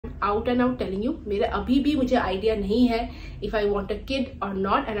Out and out telling you, मेरे अभी भी मुझे आइडिया नहीं है if I want a kid or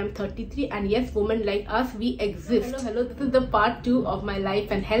not, and I'm 33 and yes, women like us, we exist. Hello, this is the part 2 of my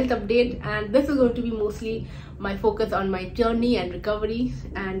life and health update, and this is going to be mostly my focus on my journey and recovery.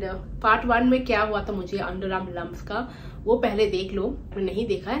 And part 1 में क्या हुआ था मुझे underarm lumps का, वो पहले देख लो, नहीं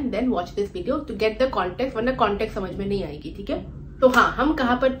देखा है then watch this video to get the context, वरना context समझ में नहीं आएगी, ठीक है। तो हाँ, हम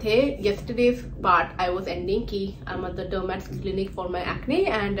कहाँ पर थे? Yesterday's part I was ending कि I'm at the dermat's clinic for my acne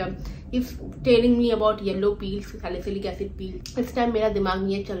and he's telling me about yellow peels, salicylic acid peels. इस टाइम मेरा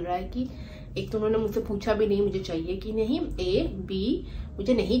दिमाग ये चल रहा है कि एक तो उन्होंने मुझसे पूछा भी नहीं मुझे चाहिए कि नहीं, A, B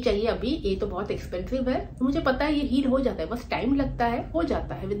मुझे नहीं चाहिए अभी, A तो बहुत एक्सपेंसिव है, तो मुझे पता है ये हील हो जाता है, बस टाइम लगता है, हो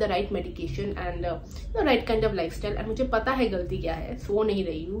जाता है with the right medication and the right kind of lifestyle. And मुझे पता है गलती क्या है, सो नहीं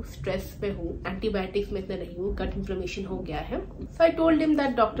रही हूँ, स्ट्रेस पे हूँ, एंटीबायोटिक्स में इतने रही हूँ, गट इन्फ्लेमेशन हो गया है। सो I told him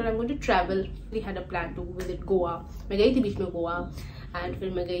that doctor I am going to travel, we had a plan to visit Goa. मैं गई थी बीच में गोवा एंड फिर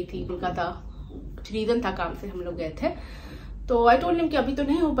मैं गई थी कोलकाता, कुछ रीजन था काम से हम लोग गए थे। तो आई टोल्ड हिम कि अभी तो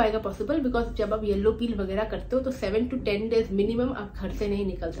नहीं हो पाएगा पॉसिबल, बिकॉज जब आप येलो पील वगैरह करते हो तो 7 to 10 डेज मिनिमम आप घर से नहीं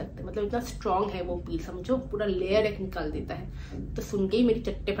निकल सकते, मतलब इतना स्ट्रॉन्ग है वो पील, समझो पूरा लेयर एक निकाल देता है। तो सुन के ही मेरी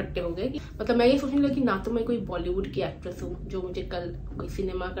चट्टे फट्टे हो गए कि मतलब मैं ये सोचने लगी ना तो मैं कोई बॉलीवुड की एक्ट्रेस हूँ जो मुझे कल कोई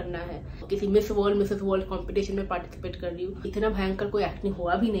सिनेमा करना है, किसी miss world Mrs world competition में पार्टिसिपेट कर रही हूँ, इतना भयंकर कोई एक्ने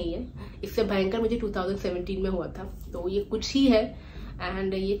हुआ भी नहीं है, इससे भयंकर मुझे 2017 में हुआ था। तो ये कुछ ही है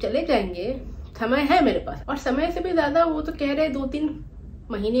एंड ये चले जाएंगे, समय है मेरे पास, और समय से भी ज्यादा वो तो कह रहे 2-3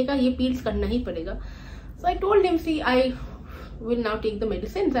 महीने का ये पील्स करना ही पड़ेगा। सो I told him C I will now take the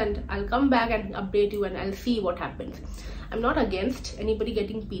medicines and I'll come back and update you and I'll see what happens. I'm not against anybody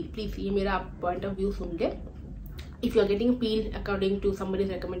getting peel, please ये मेरा point of view सुन ले। If you are getting peel according to somebody's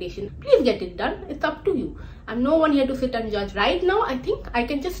recommendation, please get it done. It's up to you. I'm no one here to sit and judge. Right now, I think I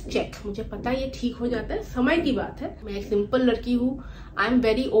can just check. मुझे पता है ये ठीक हो जाता है, समय की बात है। मैं एक सिंपल लड़की हूँ। I'm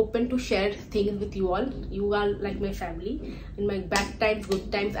very open to share things with you all. You are like my family. In my bad times, good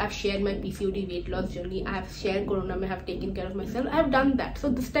times, I've shared my PCOD weight loss journey. I have shared Corona. I have taken care of myself. I have done that.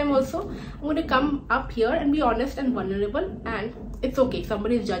 So this time also, I'm going to come up here and be honest and vulnerable. And it's okay. If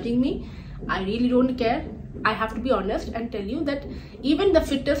somebody is judging me, I really don't care. I have to be honest and tell you that even the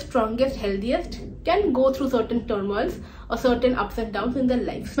fittest, strongest, healthiest can go through certain turmoils or certain ups and downs in their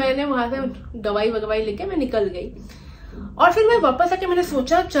life. मैंने वहां से दवाई वगवाई लेके मैं निकल गई और फिर मैं वापस आके मैंने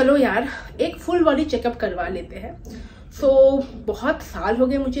सोचा चलो यार एक फुल बॉडी चेकअप करवा लेते हैं। सो बहुत साल हो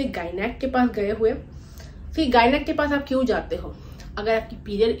गए मुझे गायनेक के पास गए हुए। फिर गायनेक के पास आप क्यों जाते हो? अगर आपकी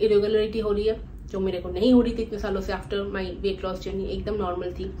पीरियड इरेगुलरिटी हो रही है, जो मेरे को नहीं हो रही थी इतने सालों से, after my weight loss journey एकदम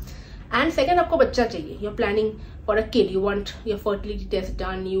नॉर्मल थी। एंड सेकेंड, आपको बच्चा चाहिए, you are planning for a kid, you want your fertility test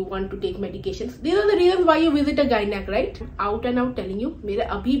done, you want to take medications, these are the reasons why you visit a gynaec, right? Out and out telling you, मेरे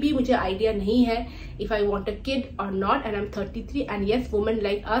अभी भी मुझे idea नहीं है if I want a kid और not, and I am 33 and yes, women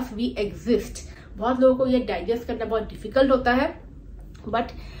like us, we exist. बहुत लोगों को ये डाइजेस्ट करना बहुत डिफिकल्ट होता है,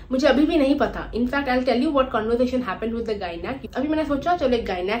 बट मुझे अभी भी नहीं पता। In fact I will tell you what conversation happened with the gynaec. अभी मैंने सोचा चलो एक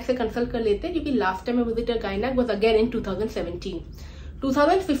गायनेक से कंसल्ट कर लेते हैं, क्योंकि last time I visit a gynaec was again in 2017।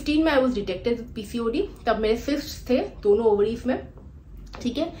 2015 में आई वॉज डिटेक्टेड PCOD, तब मेरे सिस्ट्स थे दोनों ओवरीज में,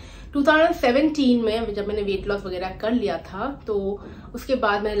 ठीक है। 2017 में जब मैंने वेट लॉस वगैरह कर लिया था तो उसके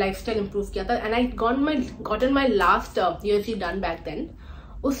बाद मैंने लाइफस्टाइल इंप्रूव किया था and I gotten my last USG done back then.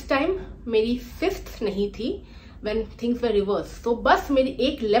 उस टाइम मेरी सिस्ट्स नहीं थी when things were reversed, so बस मेरी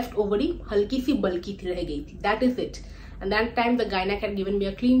एक लेफ्ट ओवरी हल्की सी बल्की थी, रह गई थी, that is it. And that time the gynec had given me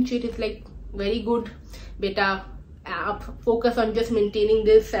a clean sheet. It's like very good बेटा, आप focus on just maintaining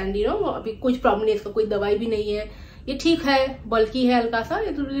this and you know अभी कुछ प्रॉब्लम नहीं, इसका कोई दवाई भी नहीं है, ये ठीक है, बल्कि है हल्का सा,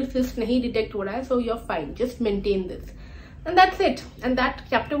 सिस्ट नहीं डिटेक्ट हो रहा है, so you are fine, just maintain this and that's it. And that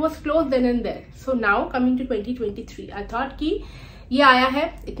chapter was close then and there. So now coming to 2023, I thought कि ये आया है,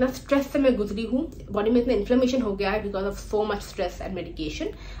 इतना स्ट्रेस से मैं गुजरी हूँ, बॉडी में इतना इन्फ्लेमेशन हो गया है because of so much stress and medication,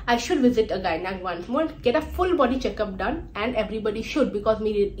 I should visit a gynaec once more, get a full body checkup done and everybody should, because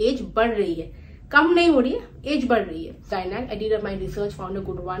मेरी एज बढ़ रही है, कम नहीं हो रही है, एज बढ़ रही है। Gynaec, I did my research, found a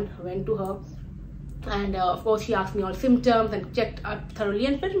good one, went to her end of course she asked me all symptoms and checked thoroughly,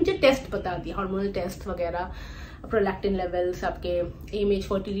 and फिर मुझे टेस्ट बता दिया, हार्मोनल टेस्ट वगैरह, प्रोलैक्टिन लेवल्स, आपके एमएच,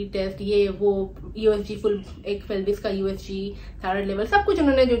 फर्टिलिटी टेस्ट, ये वो USG, full एक pelvis का USG, थायराइड लेवल, सब कुछ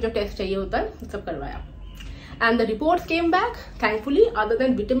उन्होंने जो जो टेस्ट चाहिए होता है सब करवाया and the reports came back thankfully, other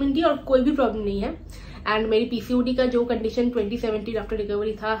than vitamin D और कोई भी प्रॉब्लम नहीं है। एंड मेरी PCOD का जो कंडीशन 2017 आफ्टर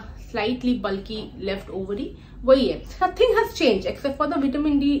रिकवरी था, स्लाइटली बल्की लेफ्ट ओवरी, वही है, nothing has change except for the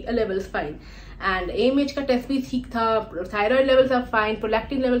vitamin D levels fine and AMH का टेस्ट भी ठीक था, thyroid levels are fine,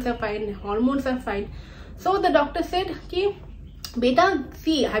 prolactin levels are fine, hormones are fine. So the doctor said कि बेटा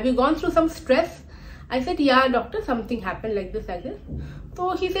सी have you gone through some stress? I said, yeah, doctor, something happened like this. तो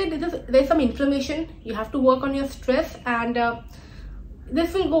So he said there's some inflammation, you have to work on your stress and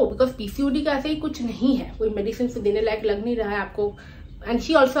this will go, because PCOD का ऐसे ही कुछ नहीं है, कोई medicine से देने लायक लग नहीं रहा है आपको. And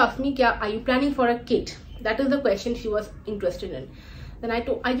she also asked me, क्या are you planning for a kid? That is the question she was interested in. Then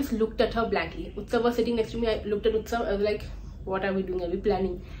I just looked at her blankly. Utsav was sitting next to me. I looked at Utsav. I was like, what are we doing? Are we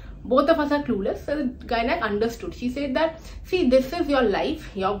planning? Both of us are clueless. So the gynec understood. She said that, see, this is your life,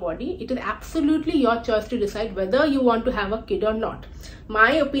 your body. It is absolutely your choice to decide whether you want to have a kid or not.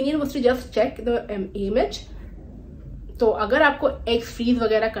 My opinion was to just check the image. तो अगर आपको eggs freeze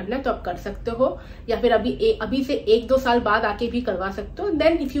वगैरह करना है तो आप कर सकते हो, या फिर अभी से 1-2 साल बाद आके भी करवा सकते हो.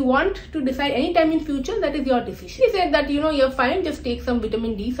 Then if you want to decide any time in future, that is your decision. He said that you know, you are fine, just take some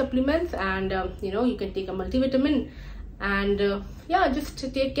vitamin D supplements and you know, you can take a multivitamin and या just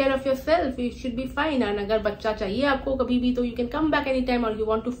take care of yourself, you should be fine. And अगर बच्चा चाहिए आपको कभी भी तो you can come back any time, और you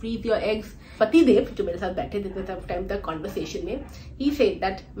want to freeze your eggs. पतिदेव जो मेरे साथ बैठे थे टाइम तक कॉन्वर्सेशन में, he said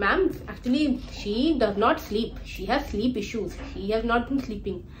that ma'am actually she does not sleep, she has sleep issues, she has not been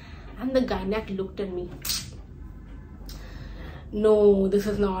sleeping. And the gynec looked at me, no, this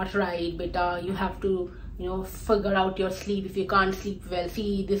is not right beta, you have to, you know, figure out your sleep. If you can't sleep well,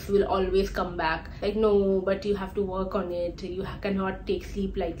 see, this will always come back. Like, no, but you have to work on it, you cannot take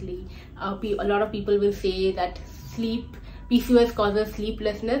sleep lightly. A lot of people will say that PCOS causes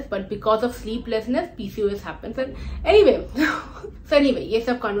sleeplessness, but because of sleeplessness PCOS happens. And anyway ये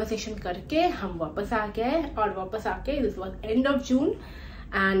सब conversation करके हम वापस आ गए, और वापस आके this was end of June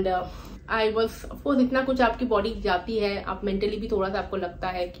and I was, of course, इतना कुछ आपकी बॉडी जाती है, आप मेंटली भी थोड़ा सा आपको लगता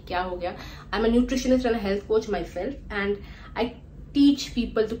है कि क्या हो गया. I am a nutritionist and health coach my self and I teach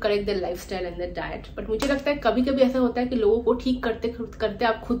people to correct there lifestyle and their diet. But मुझे लगता है कभी कभी ऐसा होता है कि लोगों को ठीक करते करते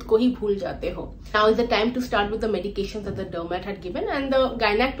आप खुद को ही भूल जाते हो. Now is the time to start with the medications that the डर्मेट had given and the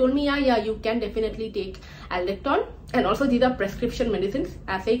gynaec told me या you can definitely take एल्डेक्टॉन and also these are prescription medicine.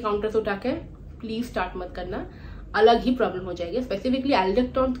 ऐसे ही काउंटर से उठा के प्लीज स्टार्ट मत करना, अलग ही problem हो जाएगी. स्पेसिफिकली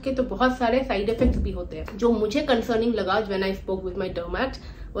एल्डेक्टॉन के तो बहुत सारे साइड इफेक्ट्स भी होते हैं. जो मुझे कंसर्निंग लगा when I spoke with my डर्मेट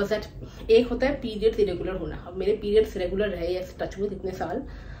was that एक होता है पीरियड्स इरेगुलर होना. अब मेरे पीरियड्स रेगुलर रहे या टच विद इतने साल,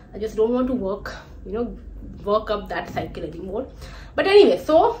 I just don't want to work up that cycle anymore. But anyway,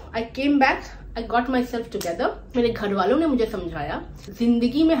 so I came back, I got my self together. मेरे घर वालों ने मुझे समझाया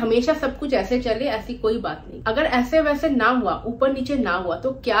जिंदगी में हमेशा सब कुछ ऐसे चले, ऐसी कोई बात नहीं. अगर ऐसे वैसे ना हुआ, ऊपर नीचे ना हुआ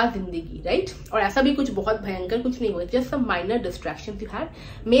तो क्या जिंदगी, राइट? और ऐसा भी कुछ बहुत भयंकर कुछ नहीं हुआ, just some minor distractions you had.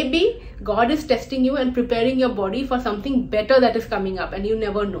 May be God is testing you and preparing your body for something better that is coming up and you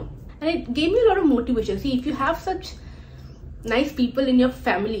never know. And it gave me a lot of motivation. C, if you have such nice people in your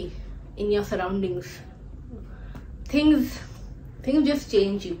family, in your surroundings, things just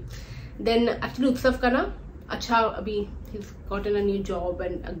change you. Then actually उत्सव का ना अच्छा, अभी he's gotten a new job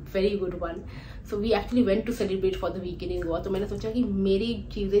and a very good one. So we actually went to celebrate for the weekend in Goa. तो मैंने सोचा कि मेरी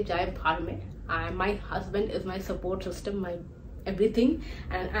चीजें जाए बाहर में. My husband is my support system, my everything,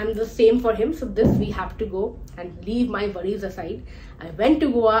 and I'm the same for him. So this we have to go and leave my worries aside. I went to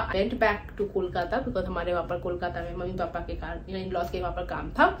Goa, I went back to Kolkata because हमारे वहाँ पर कोलकाता में mummy papa के कारण in-laws के वहाँ पर काम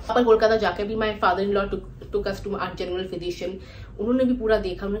था. वहाँ पर कोलकाता जाके भी my father-in-law took us to our general physician. उन्होंने भी पूरा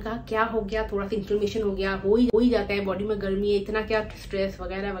देखा. उन्होंने कहा क्या हो गया, थोड़ा सा इन्फ्लेमेशन हो गया, हो ही जाता है, बॉडी में गर्मी है, इतना क्या स्ट्रेस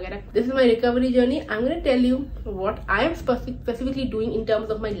वगैरह वगैरह. This is my recovery journey. I am gonna tell you what I am specifically doing in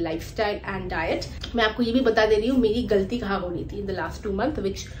terms of my lifestyle and diet. मैं आपको ये भी बता दे रही हूँ मेरी गलती कहाँ हो रही थी in the last 2 months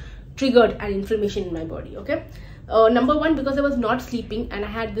which triggered an inflammation in my body. Okay, number one, because I was not sleeping and I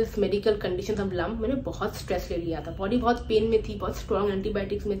had this medical condition of lump. मैंने बहुत स्ट्रेस ले लिया था, बॉडी बहुत पेन में थी, बहुत स्ट्रॉन्ग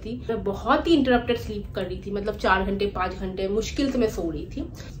एंटीबायोटिक्स में थी, मैं बहुत ही इंटरप्टेड स्लीप कर रही थी. मतलब 4 घंटे 5 घंटे मुश्किल से मैं सो रही थी.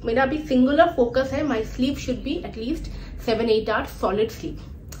 मेरा अभी सिंगुलर फोकस है, my sleep should be at least 7-8 hours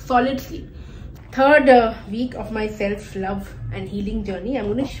solid sleep. Third week of my self love and healing journey.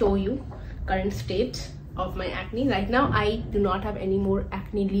 I'm going to show you current state of my acne. Right now I do not have any more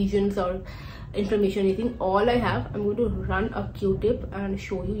acne lesions or inflammation, anything. All I have, I'm going to run a Q-tip and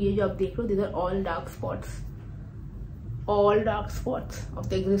show you. ये जो आप देख रहे हो, these are all dark spots of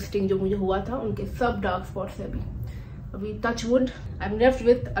the existing जो मुझे हुआ था, उनके सब dark spots है अभी touch wood. I'm left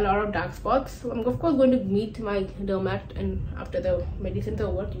with a lot of dark spots. So I'm of course going to meet my dermat and after the medicine is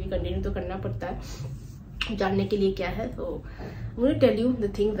over, क्योंकि continue तो करना पड़ता है जानने के लिए क्या है. So I'm going to tell you the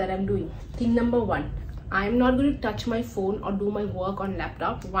things that I'm doing. Thing number 1, I am not going to touch my phone or do my work on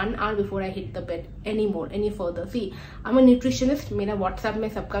laptop 1 hour before I hit the bed any further. See, I'm a nutritionist. मेरा WhatsApp में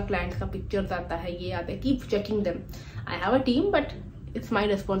सबका clients का pictures आता है, ये आता है. Keep checking them. I have a team, but it's my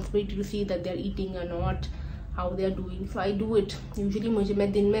responsibility to see that they're eating or not, how they are doing. So I do it. Usually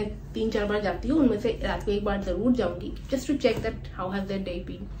मैं दिन में 3-4 बार जाती हूँ, उनमें से रात को 1 बार जरूर जाऊंगी, just to check that how has their day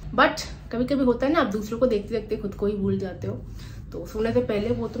been. But कभी कभी होता है ना, आप दूसरों को देखते देखते खुद को ही भूल जाते हो. तो सोने से पहले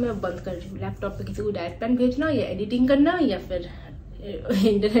वो तो मैं बंद कर रही हूँ। लैपटॉप पे किसी को डायरेक्ट प्लान भेजना या एडिटिंग करना या फिर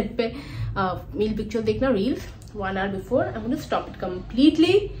इंटरनेट पे मील पिक्चर देखना, reels 1 hour before. I'm going to stop it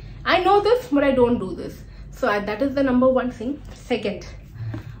completely. I know this, but I don't do this. So that is the number one thing. Second,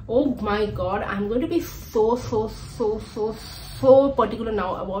 oh my god, I'm going to be so particular now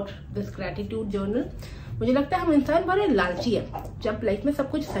about this gratitude journal. मुझे लगता है हम इंसान बड़े लालची है। जब life में सब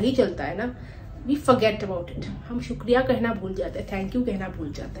कुछ सही चलता है ना, we forget about it. हम शुक्रिया कहना भूल जाते हैं, थैंक यू कहना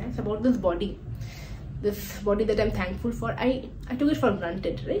भूल जाते हैं। It's about this body that I'm thankful for. I took it for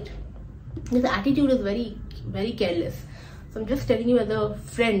granted, right? This attitude is very careless. So I'm just telling you as a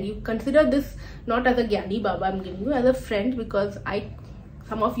friend. You consider this not as a Gyani Baba I'm giving you, as a friend, because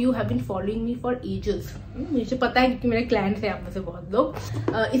some of you have been following me for ages. मुझे पता है क्योंकि मेरे clients हैं आप में से बहुत लोग,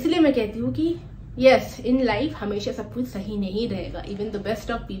 इसलिए मैं कहती हूँ कि yes, in life हमेशा सब कुछ सही नहीं रहेगा. Even the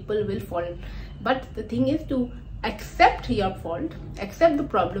best of people will fall. But the thing is to accept your fault, accept the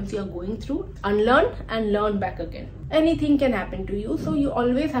problems you are going through, unlearn and learn back again. Anything can happen to you, so you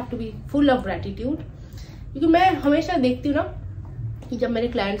always have to be full of gratitude. क्योंकि मैं हमेशा देखती हूँ ना कि जब मेरे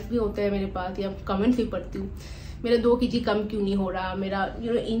clients भी होते हैं मेरे पास या कमेंट्स भी पढ़ती हूँ, मेरा 2 kg कम क्यों नहीं हो रहा, मेरा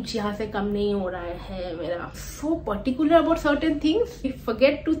इंच यहाँ से कम नहीं हो रहा है, मेरा so particular about certain things, you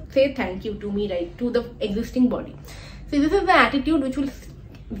forget to say thank you to me, right, to the existing body. So this is the attitude which will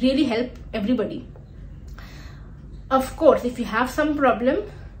really help everybody. Of course, if you have some problem,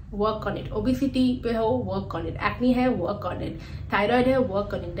 work on it. Obesity पे हो, work on it. Acne है, work on it. Thyroid है,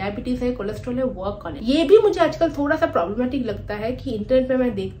 work on it. Diabetes है, cholesterol है, work on it. ये भी मुझे आजकल थोड़ा सा problematic लगता है कि इंटरनेट पे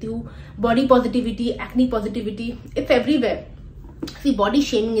मैं देखती हूँ body positivity, acne positivity, it's everywhere. See, body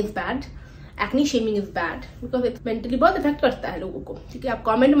shaming is bad. Acne shaming is bad because it mentally बहुत इफेक्ट करता है लोगों को. ठीक है, आप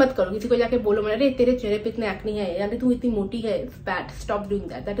कमेंट मत करो, किसी को जाके बोलो अरे तेरे चेहरे पे इतने एक्ने है या तू इतनी मोटी है, it's bad. Stop doing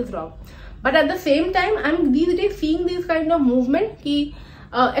that. That is wrong. But at the same time, I'm these days seeing this kind of movement कि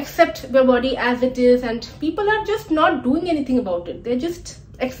accept your body as it is, and people are just not doing anything about it. They're just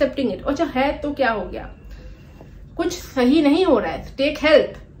accepting it. अच्छा है तो क्या हो गया, कुछ सही नहीं हो रहा है, take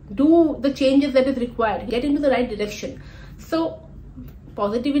help, do the changes that is required, get into the right direction. So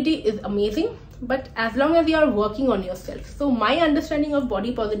positivity is amazing, but as long as you are working on yourself. So my understanding of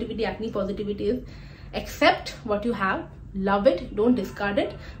body positivity, acne positivity is accept what you have, love it, don't discard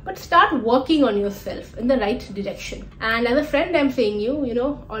it, but start working on yourself in the right direction. And as a friend, I'm saying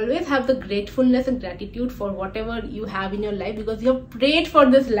always have the gratefulness and gratitude for whatever you have in your life, because you have prayed for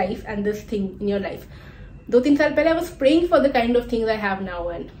this life and this thing in your life. 2-3 साल पहले I was praying for the kind of things I have now,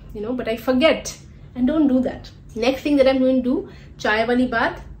 and but I forget, and don't do that. Next thing that I'm going to do, chai wali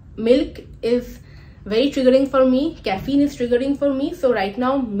baat. Milk is very triggering for me, caffeine is triggering for me, so right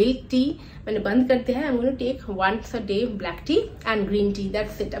now milk tea मैंने बंद करते हैं. I'm going to take once a day black tea and green tea.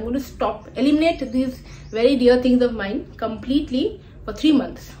 That's it. I'm going to stop, eliminate these very dear things of mine completely for 3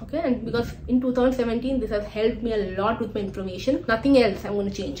 months. Okay, and because in 2017 this has helped me a lot with my inflammation. Nothing else I'm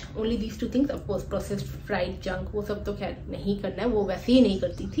going to change. Only these 2 things. Of course, processed fried junk वो सब तो खैर नहीं करना है, वो वैसे ही नहीं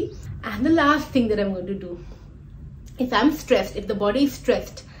करती थी. And the last thing that I'm going to do is I'm stressed. If the body is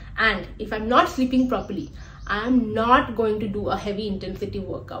stressed and if I'm not sleeping properly, I'm not going to do a heavy intensity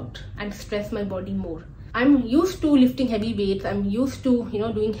workout and stress my body more. I'm used to lifting heavy weights. I'm used to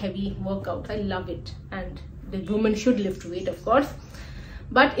doing heavy workouts. I love it, and the woman should lift weight, of course.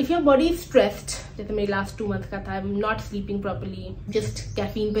 But if your body is stressed, जैसे मेरे last 2 months का था, I'm not sleeping properly, just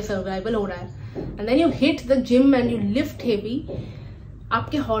caffeine पे survival हो रहा है, and then you hit the gym and you lift heavy,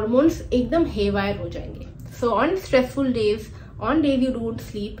 आपके hormones एकदम haywire हो जाएंगे. So on stressful days, on days you don't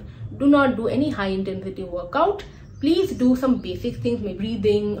sleep, do not do any high intensity workout. Please do some basic things, maybe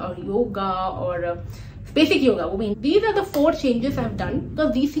breathing or yoga or basic yoga. These are the 4 changes I've done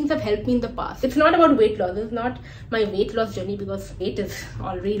because these things have helped me in the past. It's not about weight loss. It's not my weight loss journey because weight is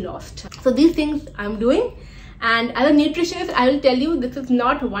already lost. So these things I'm doing. And as a nutritionist, I will tell you this is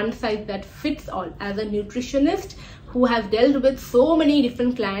not one size that fits all. As a nutritionist who has dealt with so many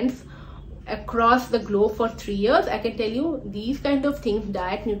different clients across the globe for 3 years, I can tell you these kind of things,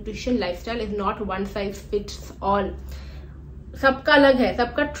 diet, nutrition, lifestyle is not one size fits all. सबका अलग है,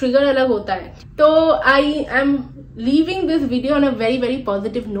 सबका trigger अलग होता है. तो I am leaving this video on a very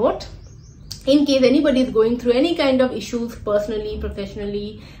positive note. In case anybody is going through any kind of issues personally,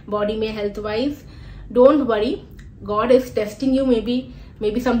 professionally, body में, health wise, don't worry. God is testing you.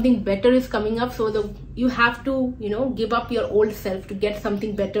 Maybe something better is coming up, so you have to give up your old self to get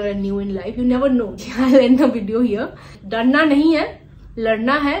something better and new in life. You never know. I'll end the video here. डरना नहीं है,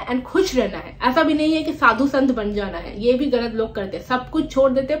 लड़ना है and खुश रहना है। ऐसा भी नहीं है कि साधु संत बन जाना है, ये भी गलत लोग करते हैं, सब कुछ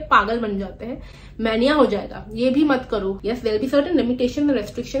छोड़ देते हैं, पागल बन जाते हैं, मैनिया हो जाएगा, ये भी मत करो। Yes, there be certain limitation and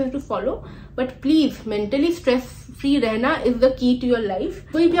restriction to follow, but please mentally stress free रहना is the key to your life.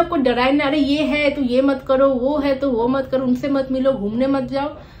 कोई भी आपको डराए ना, अरे ये है तो ये मत करो, वो है तो वो मत करो, उनसे मत मिलो, घूमने मत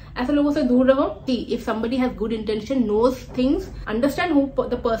जाओ, ऐसे लोगों से दूर रहो। See, if somebody has good intention, knows things, understand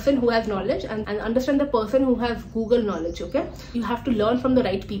the person who has knowledge and understand the person who has Google knowledge, okay? You have to learn from the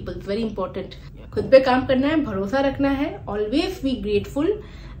right people, it's very important. खुद पे काम करना है, भरोसा रखना है, always be grateful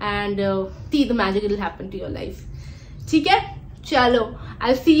and see the magic will happen to your life. ठीक है, चलो,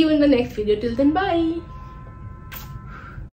 I'll see you in the next video. Till then, bye.